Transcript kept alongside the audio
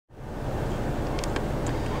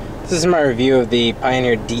This is my review of the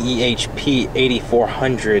Pioneer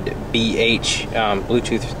DEH-P8400BH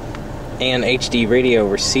Bluetooth and HD radio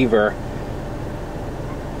receiver.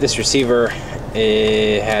 This receiver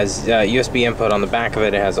has USB input on the back of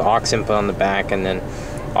it. It has aux input on the back and then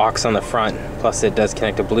aux on the front. Plus it does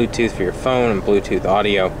connect to Bluetooth for your phone and Bluetooth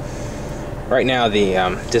audio. Right now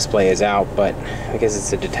the display is out, but because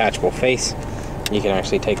it's a detachable face, you can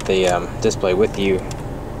actually take the display with you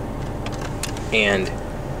and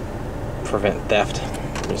prevent theft.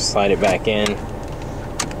 Just slide it back in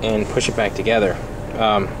and push it back together.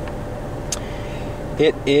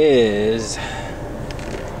 It is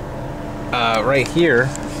right here.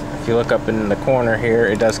 If you look up in the corner here,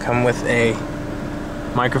 it does come with a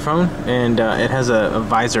microphone, and it has a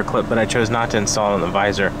visor clip, but I chose not to install it in the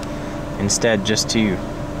visor. Instead, just to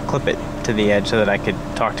clip it to the edge so that I could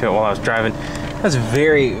talk to it while I was driving. It has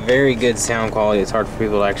very, very good sound quality. It's hard for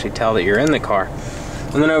people to actually tell that you're in the car.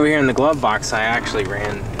 And then over here in the glove box, I actually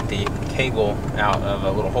ran the cable out of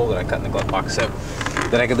a little hole that I cut in the glove box so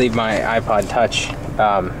that I could leave my iPod Touch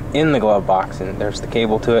in the glove box, and there's the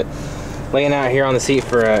cable to it. Laying out here on the seat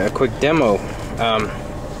for a quick demo. So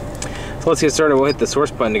let's get started. We'll hit the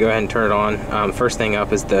source button to go ahead and turn it on. First thing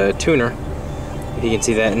up is the tuner. If you can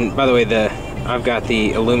see that. And by the way, I've got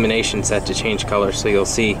the illumination set to change colors, so you'll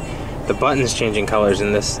see the buttons changing colors,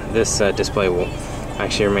 and this display will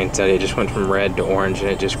actually remain steady. It just went from red to orange, and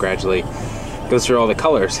it just gradually goes through all the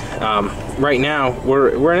colors. Right now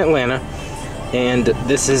we're in Atlanta, and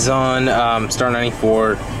this is on Star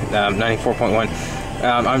 94, 94.1.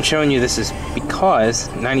 I'm showing you this is because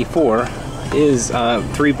 94 is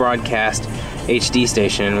 3 broadcast HD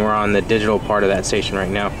station, and we're on the digital part of that station right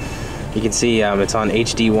now. You can see it's on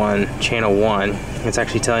HD1 channel 1. It's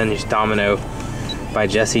actually telling you Domino by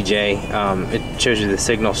Jesse J. It shows you the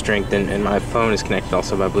signal strength, and my phone is connected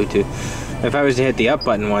also by Bluetooth. If I was to hit the up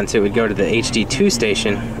button once, it would go to the HD2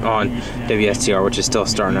 station on WSTR, which is still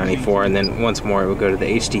Star 94, and then once more it would go to the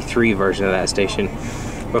HD3 version of that station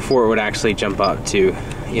before it would actually jump up to,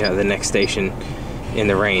 you know, the next station in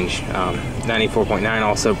the range. 94.9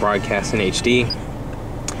 also broadcasts in HD.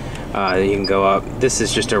 You can go up. This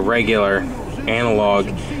is just a regular analog.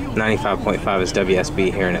 95.5 is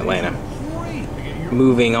WSB here in Atlanta.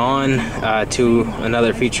 Moving on to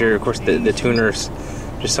another feature, of course the tuner's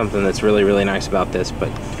just something that's really, really nice about this, but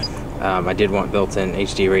I did want built-in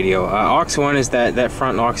HD radio. Aux 1 is that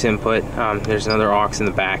front aux input. There's another aux in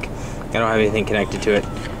the back. I don't have anything connected to it.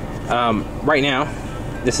 Right now,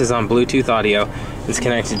 this is on Bluetooth audio. It's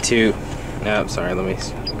connected to, sorry, let me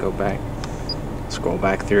go back, scroll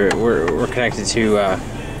back through it. We're connected to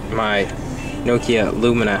my Nokia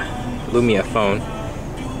Lumia phone,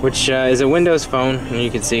 which is a Windows phone, and you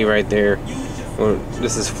can see right there,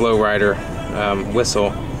 this is Flow Rider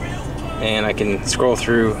whistle, and I can scroll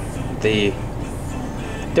through the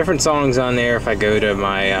different songs on there. If I go to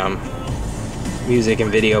my music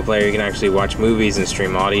and video player, you can actually watch movies and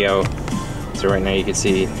stream audio. So right now you can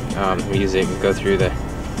see music and go through the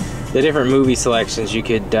different movie selections. You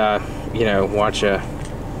could you know, watch a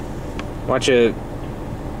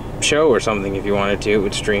show or something if you wanted to. It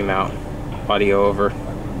would stream out audio over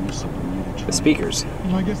the speakers.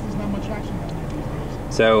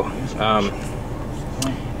 So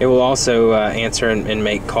it will also answer and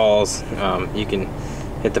make calls. You can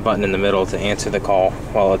hit the button in the middle to answer the call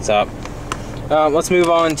while it's up. Let's move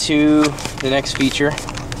on to the next feature.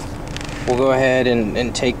 We'll go ahead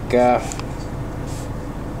and take, see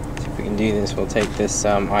if we can do this. We'll take this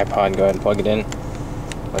iPod, go ahead and plug it in.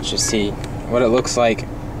 Let's just see what it looks like.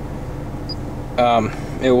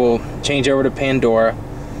 It will change over to Pandora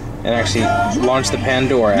and actually launch the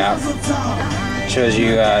Pandora app. It shows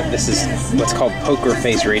you, this is what's called Poker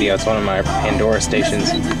Face Radio. It's one of my Pandora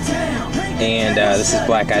stations. And this is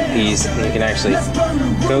Black Eyed Peas. And you can actually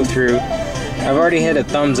go through. I've already hit a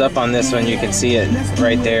thumbs up on this one. You can see it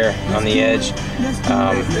right there on the edge.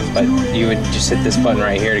 But you would just hit this button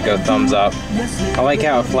right here to go thumbs up. I like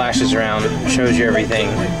how it flashes around, shows you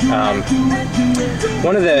everything.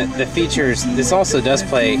 One of the features, this also does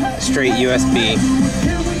play straight USB,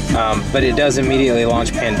 but it does immediately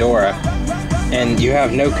launch Pandora. And you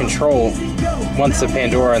have no control. Once the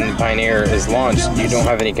Pandora and the Pioneer is launched, you don't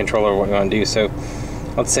have any control over what you want to do. So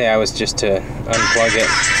let's say I was just to unplug it.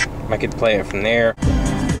 I could play it from there.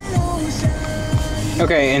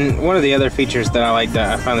 Okay, and one of the other features that I like,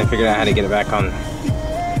 that I finally figured out how to get it back on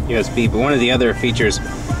USB, but one of the other features,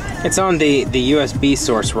 it's on the USB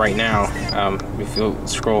source right now. If you'll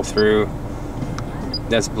scroll through,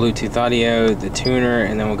 that's Bluetooth audio, the tuner,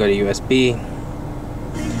 and then we'll go to USB.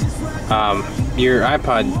 Your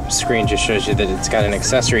iPod screen just shows you that it's got an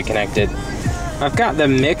accessory connected, I've got the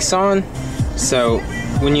mix on, so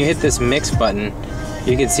when you hit this mix button,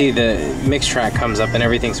 you can see the mix track comes up and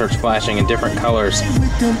everything starts flashing in different colors.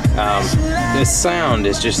 The sound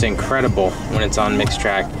is just incredible when it's on mix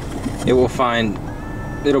track. It'll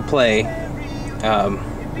play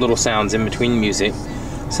little sounds in between music,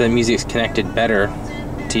 so the music's connected better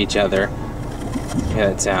to each other. Hear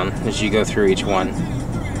that sound as you go through each one.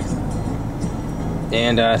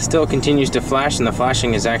 And still continues to flash, and the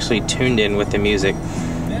flashing is actually tuned in with the music.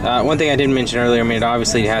 One thing I didn't mention earlier, I mean, it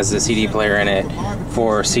obviously has the CD player in it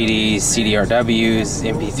for CDs, CDRWs,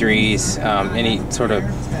 MP3s, any sort of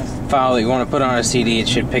file that you want to put on a CD, it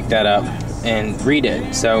should pick that up and read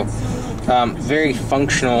it. So, very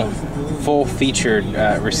functional, full-featured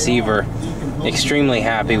receiver. Extremely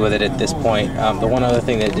happy with it at this point. The one other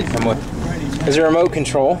thing that did come with is a remote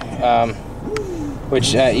control,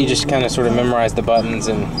 which you just kind of sort of memorize the buttons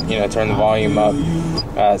and, you know, turn the volume up.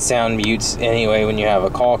 Sound mutes anyway when you have a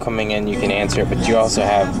call coming in, you can answer it, but you also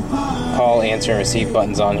have call, answer, and receive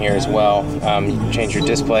buttons on here as well. You can change your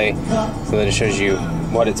display so that it shows you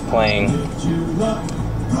what it's playing.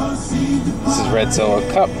 This is Red Solo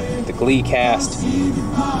Cup, the Glee cast. You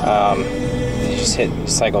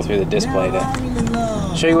just cycle through the display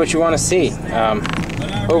to show you what you want to see.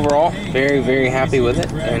 Overall, very, very happy with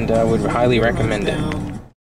it, and would highly recommend it.